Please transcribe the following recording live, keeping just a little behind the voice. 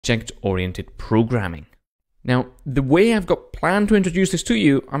object-oriented programming. Now, the way I've got planned to introduce this to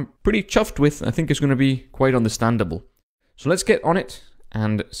you, I'm pretty chuffed with. I think it's going to be quite understandable. So let's get on it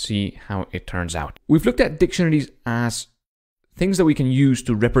and see how it turns out. We've looked at dictionaries as things that we can use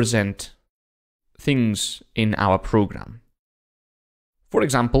to represent things in our program. For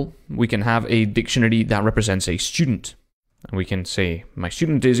example, we can have a dictionary that represents a student. And we can say, my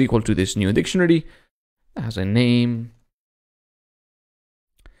student is equal to this new dictionary, that has a name,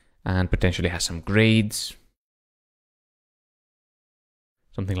 and potentially has some grades.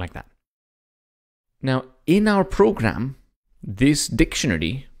 Something like that. Now, in our program, this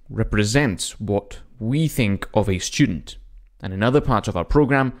dictionary represents what we think of a student. And in other parts of our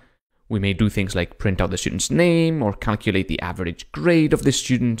program, we may do things like print out the student's name or calculate the average grade of the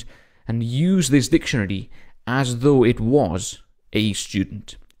student and use this dictionary as though it was a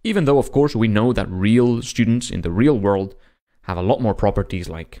student. Even though, of course, we know that real students in the real world have a lot more properties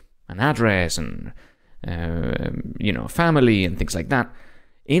like an address and, family and things like that.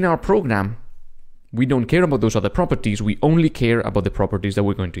 In our program, we don't care about those other properties. We only care about the properties that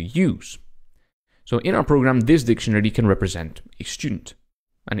we're going to use. So in our program, this dictionary can represent a student.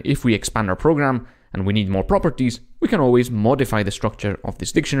 And if we expand our program and we need more properties, we can always modify the structure of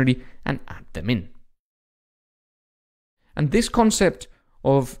this dictionary and add them in. And this concept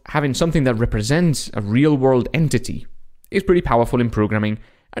of having something that represents a real-world entity is pretty powerful in programming,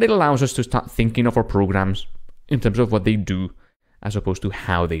 and it allows us to start thinking of our programs in terms of what they do as opposed to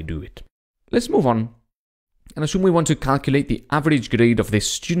how they do it. Let's move on and assume we want to calculate the average grade of this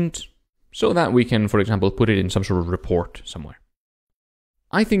student so that we can, for example, put it in some sort of report somewhere.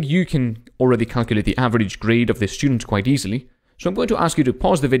 I think you can already calculate the average grade of this student quite easily, so I'm going to ask you to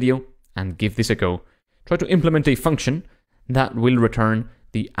pause the video and give this a go. Try to implement a function that will return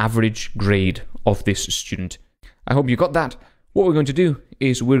the average grade of this student. I hope you got that. What we're going to do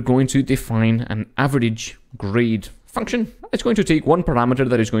is we're going to define an average grade function. It's going to take one parameter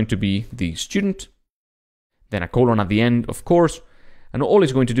that is going to be the student, then a colon at the end, of course, and all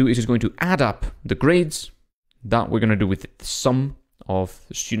it's going to do is it's going to add up the grades that we're going to do with the sum of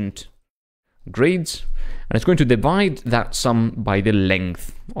the student grades, and it's going to divide that sum by the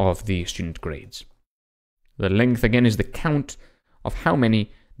length of the student grades. The length, again, is the count of how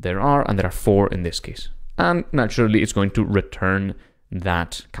many there are, and there are 4 in this case. And naturally, it's going to return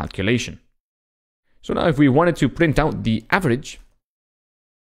that calculation. So now if we wanted to print out the average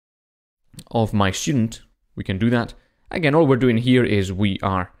of my student, we can do that. Again, all we're doing here is we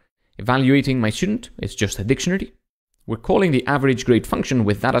are evaluating my student. It's just a dictionary. We're calling the average grade function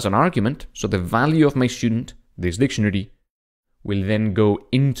with that as an argument. So the value of my student, this dictionary, will then go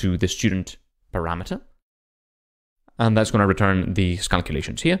into the student parameter. And that's going to return these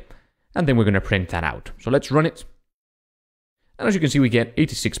calculations here. And then we're going to print that out. So let's run it. And as you can see, we get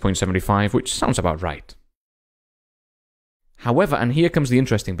 86.75, which sounds about right. However, and here comes the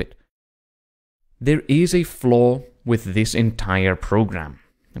interesting bit, there is a flaw with this entire program.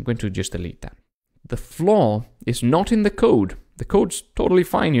 I'm going to just delete that. The flaw is not in the code. The code's totally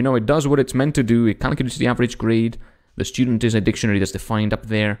fine. You know, it does what it's meant to do. It calculates the average grade. The student is a dictionary that's defined up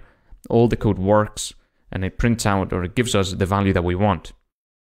there. All the code works, and it prints out, or it gives us the value that we want.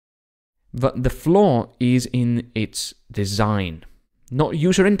 But the flaw is in its design. Not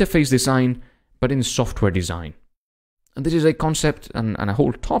user interface design, but in software design. And this is a concept and a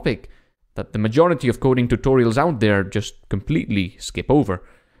whole topic that the majority of coding tutorials out there just completely skip over.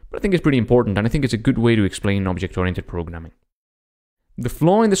 But I think it's pretty important, and I think it's a good way to explain object-oriented programming. The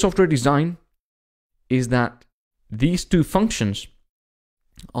flaw in the software design is that these two functions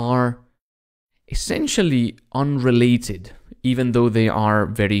are essentially unrelated, even though they are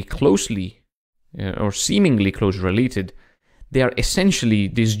very closely or seemingly close related. They are essentially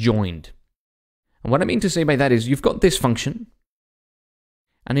disjoined. And what I mean to say by that is you've got this function,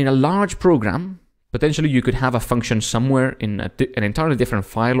 and in a large program, potentially you could have a function somewhere in an entirely different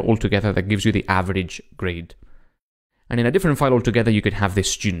file altogether that gives you the average grade. And in a different file altogether, you could have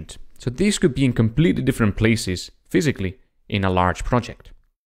this student. So these could be in completely different places physically in a large project.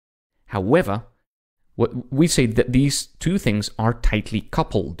 However, what we say that these two things are tightly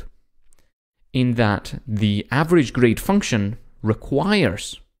coupled in that the average grade function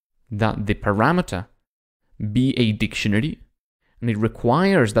requires that the parameter be a dictionary, and it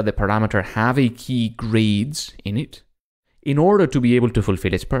requires that the parameter have a key grades in it in order to be able to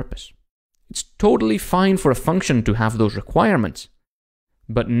fulfill its purpose. It's totally fine for a function to have those requirements,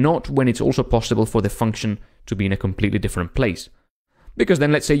 but not when it's also possible for the function to be in a completely different place. Because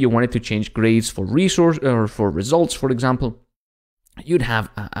then let's say you wanted to change grades for resource or for results, for example, you'd have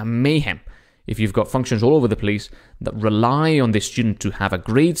a mayhem. if you've got functions all over the place that rely on the student to have a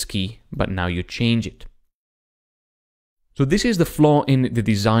grades key, but now you change it. So this is the flaw in the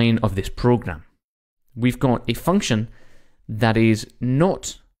design of this program. We've got a function that is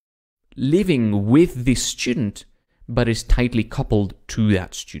not living with this student, but is tightly coupled to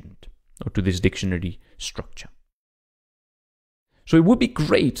that student, or to this dictionary structure. So it would be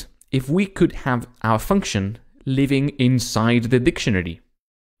great if we could have our function living inside the dictionary,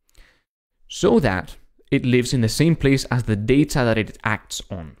 so that it lives in the same place as the data that it acts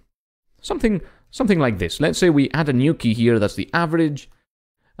on. Something like this. Let's say we add a new key here, that's the average,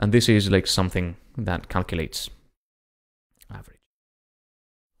 and this is like something that calculates average.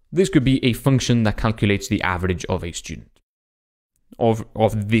 This could be a function that calculates the average of a student,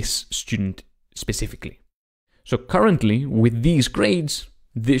 of this student specifically. So currently, with these grades,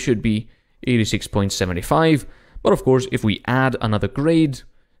 this should be 86.75, but of course, if we add another grade,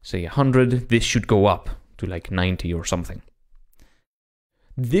 say 100, this should go up to like 90 or something.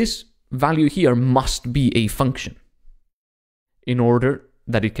 This value here must be a function in order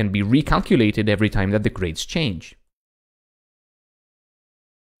that it can be recalculated every time that the grades change.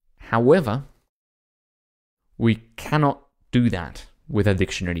 However, we cannot do that with a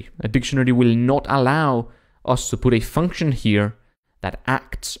dictionary. A dictionary will not allow us to put a function here that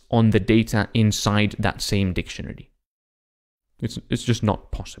acts on the data inside that same dictionary. It's just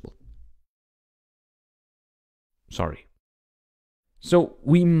not possible. Sorry. So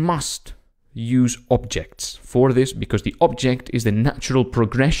we must use objects for this, because the object is the natural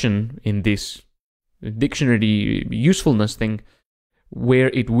progression in this dictionary usefulness thing, where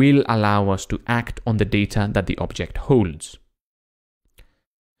it will allow us to act on the data that the object holds.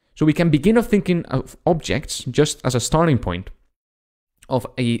 So we can begin of thinking of objects just as a starting point of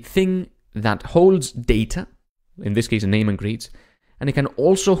a thing that holds data, in this case a name and grades, and it can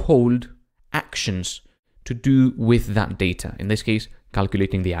also hold actions to do with that data, in this case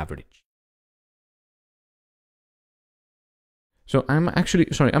calculating the average. So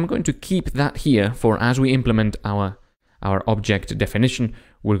I'm going to keep that here for as we implement our object definition,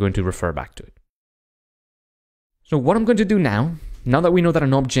 we're going to refer back to it. So what I'm going to do now that we know that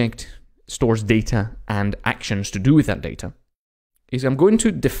an object stores data and actions to do with that data, is I'm going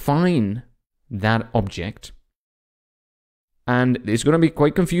to define that object. And it's going to be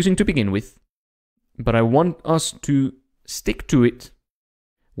quite confusing to begin with, but I want us to stick to it.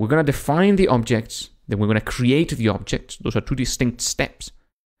 We're going to define the objects, then we're going to create the objects. Those are two distinct steps.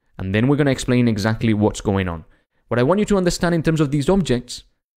 And then we're going to explain exactly what's going on. What I want you to understand in terms of these objects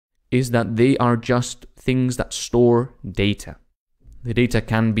is that they are just things that store data. The data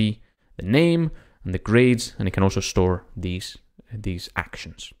can be the name and the grades, and it can also store these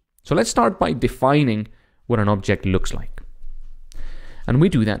actions. So let's start by defining what an object looks like. And we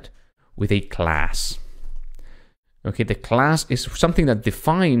do that with a class. Okay, the class is something that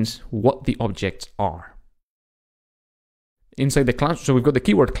defines what the objects are. Inside the class, so we've got the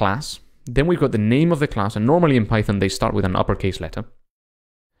keyword class, then we've got the name of the class, and normally in Python they start with an uppercase letter.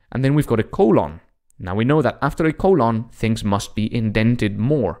 And then we've got a colon. Now we know that after a colon, things must be indented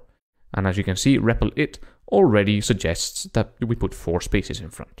more. And as you can see, REPL it already suggests that we put 4 spaces in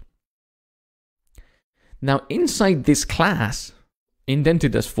front. Now inside this class,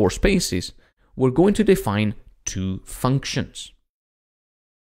 indented as 4 spaces, we're going to define 2 functions.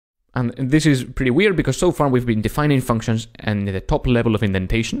 And this is pretty weird because so far we've been defining functions in the top level of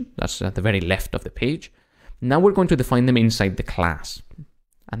indentation, that's at the very left of the page. Now we're going to define them inside the class.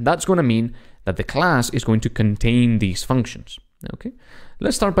 And that's going to mean that the class is going to contain these functions. Okay,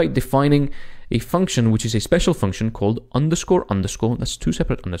 let's start by defining a function which is a special function called underscore underscore, that's 2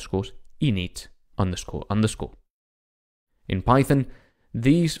 separate underscores, init underscore underscore. In Python,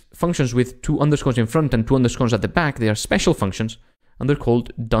 these functions with 2 underscores in front and 2 underscores at the back, they are special functions, and they're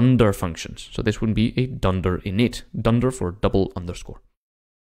called dunder functions. So this would be a dunder init, dunder for double underscore.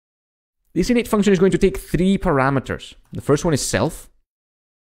 This init function is going to take 3 parameters. The first one is self,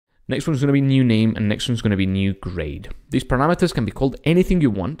 next one's going to be new name, and next one's going to be new grade. These parameters can be called anything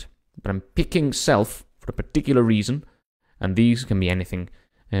you want, but I'm picking self for a particular reason, and these can be anything,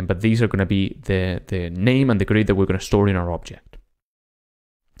 but these are going to be the name and the grade that we're going to store in our object.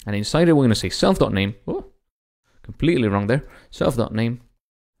 And inside it, we're going to say self.name, oh, completely wrong there, self.name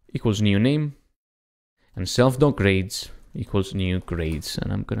equals new name, and self.grades equals new grades,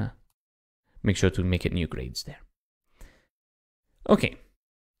 and I'm going to make sure to make it new grades there. Okay.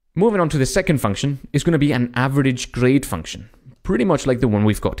 Moving on to the second function is going to be an average grade function, pretty much like the one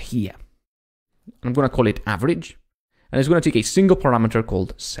we've got here. I'm going to call it average, and it's going to take a single parameter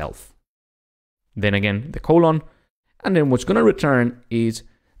called self. Then again, the colon, and then what's going to return is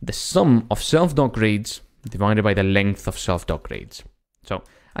the sum of self.grades divided by the length of self.grades. So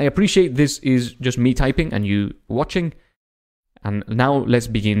I appreciate this is just me typing and you watching. And now let's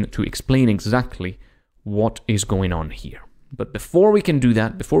begin to explain exactly what is going on here. But before we can do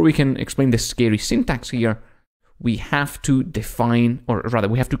that, before we can explain the scary syntax here, we have to define, or rather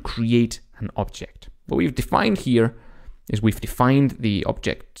we have to create an object. What we've defined here is we've defined the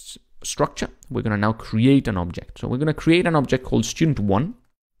object structure. We're going to now create an object. So we're going to create an object called student1.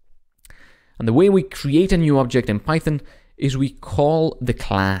 And the way we create a new object in Python is we call the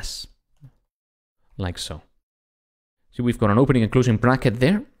class like so. So we've got an opening and closing bracket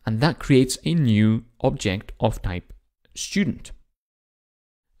there, and that creates a new object of type student.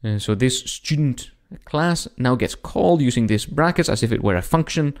 And so this student class now gets called using these brackets as if it were a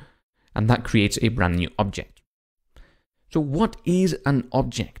function, and that creates a brand new object. So what is an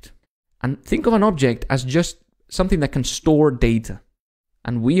object? And think of an object as just something that can store data.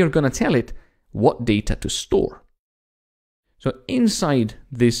 And we are going to tell it what data to store. So inside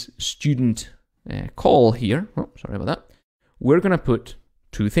this student call here, sorry about that, we're going to put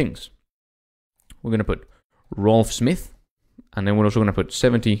two things. We're going to put Rolf Smith, and then we're also going to put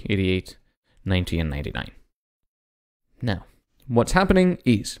 70, 88, 90, and 99. Now, what's happening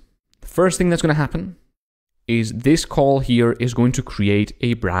is, the first thing that's going to happen is this call here is going to create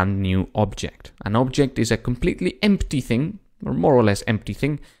a brand new object. An object is a completely empty thing, or more or less empty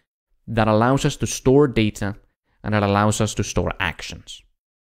thing, that allows us to store data and it allows us to store actions.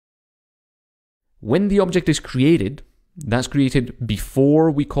 When the object is created, that's created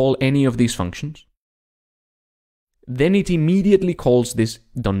before we call any of these functions, then it immediately calls this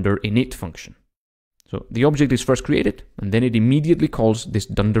dunder init function. So the object is first created, and then it immediately calls this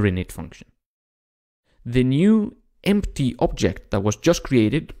dunder init function. The new empty object that was just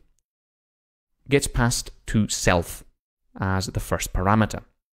created gets passed to self as the first parameter.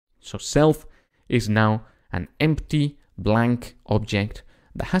 So self is now an empty, blank object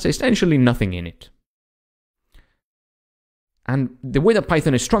that has essentially nothing in it. And the way that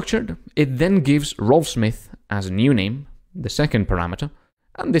Python is structured, it then gives Rolf Smith as a new name, the second parameter,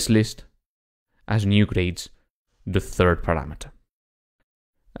 and this list as new grades, the third parameter.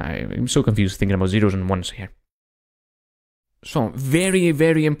 I'm so confused thinking about zeros and ones here. So, very,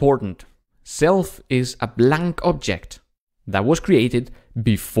 very important. Self is a blank object that was created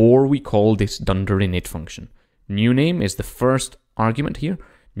before we call this dunder init function. New name is the first argument here.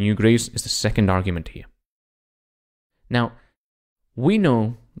 New grades is the second argument here. Now, we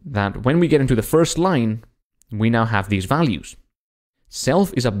know that when we get into the first line, we now have these values.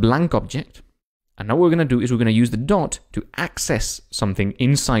 Self is a blank object, and now what we're going to do is we're going to use the dot to access something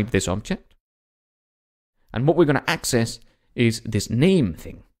inside this object. And what we're going to access is this name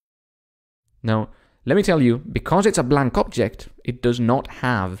thing. Now, let me tell you, because it's a blank object, it does not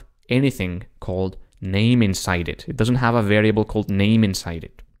have anything called name inside it. It doesn't have a variable called name inside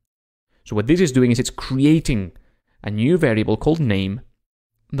it. So what this is doing is it's creating a new variable called name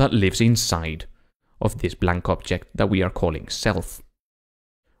that lives inside of this blank object that we are calling self.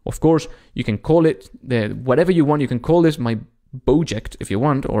 Of course, you can call it whatever you want. You can call this my boject if you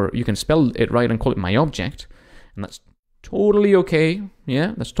want, or you can spell it right and call it my object, and that's totally okay.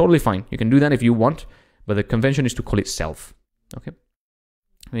 Yeah, that's totally fine. You can do that if you want, but the convention is to call it self. Okay.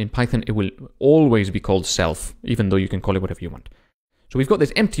 In Python, it will always be called self, even though you can call it whatever you want. So we've got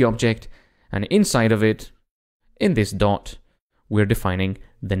this empty object, and inside of it, in this dot, we're defining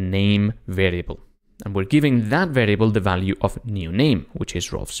the name variable. And we're giving that variable the value of new name, which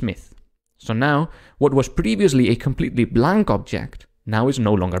is Rolf Smith. So now, what was previously a completely blank object, now is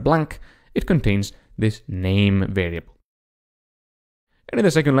no longer blank. It contains this name variable. And in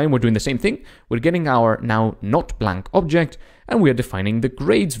the second line, we're doing the same thing. We're getting our now not blank object, and we're defining the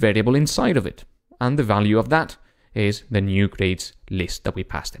grades variable inside of it. And the value of that is the new grades list that we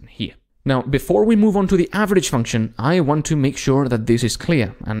passed in here. Now, before we move on to the average function, I want to make sure that this is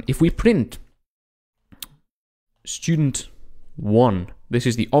clear. And if we print student1, this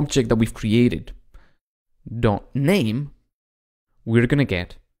is the object that we've created, .name, we're going to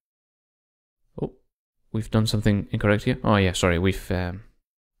get... Oh, we've done something incorrect here. Oh yeah, sorry, we've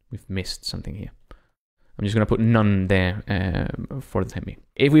missed something here. I'm just going to put none there for the time being.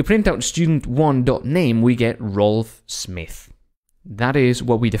 If we print out student1.name, we get Rolf Smith. That is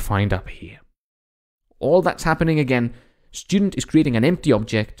what we defined up here. All that's happening again, student is creating an empty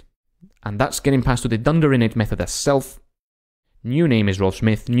object, and that's getting passed to the dunder init method as self. New name is Rolf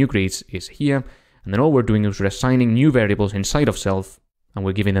Smith, new grades is here, and then all we're doing is we're assigning new variables inside of self, and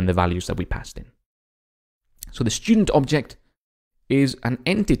we're giving them the values that we passed in. So the student object is an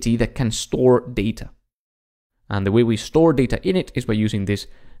entity that can store data. And the way we store data in it is by using this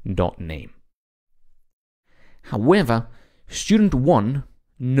student.name. However, student1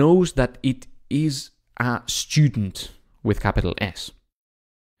 knows that it is a student with capital S.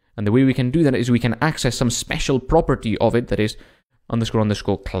 And the way we can do that is we can access some special property of it that is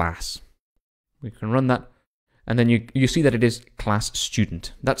 __ class. We can run that, and then you see that it is class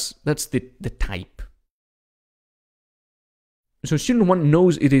student. That's the type. So student1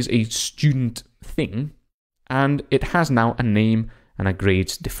 knows it is a student thing, and it has now a name and a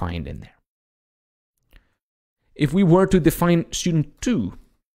grades defined in there. If we were to define student2,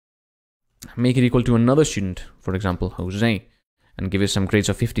 make it equal to another student, for example, Jose, and give it some grades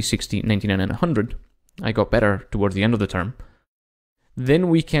of 50, 60, 99, and 100, I got better towards the end of the term, then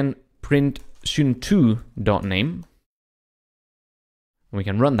we can print student2.name. We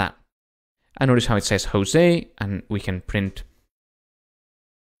can run that. And notice how it says Jose, and we can print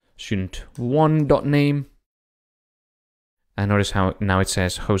student1.name. And notice how now it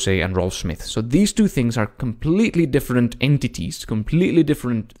says Jose and Rolf Smith. So these two things are completely different entities, completely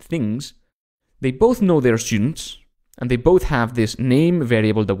different things. They both know they're students, and they both have this name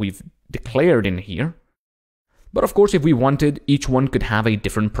variable that we've declared in here. But of course, if we wanted, each one could have a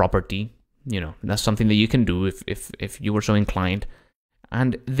different property. You know, that's something that you can do if you were so inclined.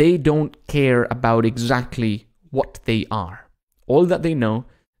 And they don't care about exactly what they are. All that they know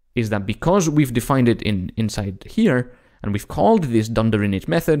is that because we've defined it inside here, and we've called this dunder_init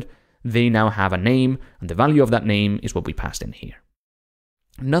method, they now have a name, and the value of that name is what we passed in here.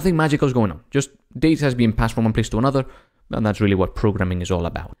 Nothing magical is going on, just data has been passed from one place to another, and that's really what programming is all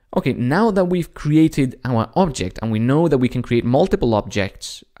about. Okay, now that we've created our object, and we know that we can create multiple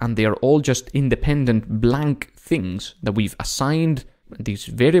objects, and they are all just independent blank things that we've assigned these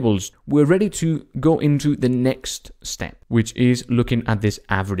variables, we're ready to go into the next step, which is looking at this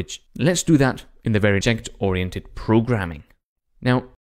average. Let's do that in the very object-oriented programming. Now,